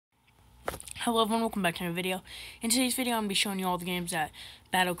Hello everyone, welcome back to another video. In today's video, I'm going to be showing you all the games that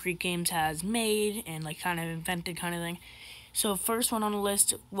Battle Creek Games has made and like kind of invented kind of thing. So first one on the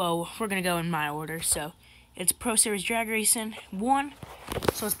list, well, we're going to go in my order. So it's Pro Series Drag Racing 1.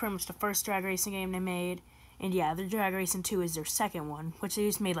 So it's pretty much the first drag racing game they made. And yeah, the Drag Racing 2 is their second one, which they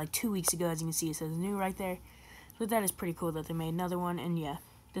just made like 2 weeks ago. As you can see, it says new right there. So that is pretty cool that they made another one. And yeah,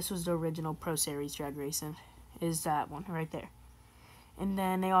 this was the original Pro Series Drag Racing, is that one right there. And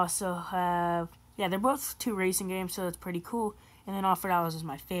then they also have, yeah, they're both 2 racing games, so that's pretty cool. And then Off-Road Outlaws is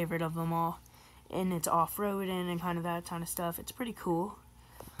my favorite of them all. And it's off-roading and kind of that kind of stuff. It's pretty cool.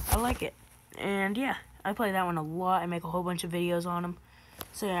 I like it. And yeah, I play that one a lot. I make a whole bunch of videos on them.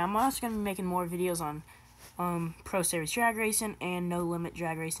 So yeah, I'm also going to be making more videos on Pro Series Drag Racing and No Limit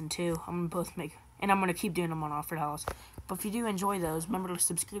Drag Racing 2. I'm going to both make, and I'm going to keep doing them on Off-Road Outlaws. But if you do enjoy those, remember to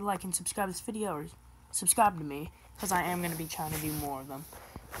subscribe, like, and subscribe to this video, or subscribe to me, because I am going to be trying to do more of them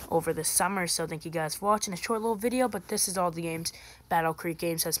over the summer. So thank you guys for watching a short little video, but this is all the games Battle Creek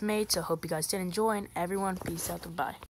Games has made, so hope you guys did enjoy, and everyone, peace out, goodbye.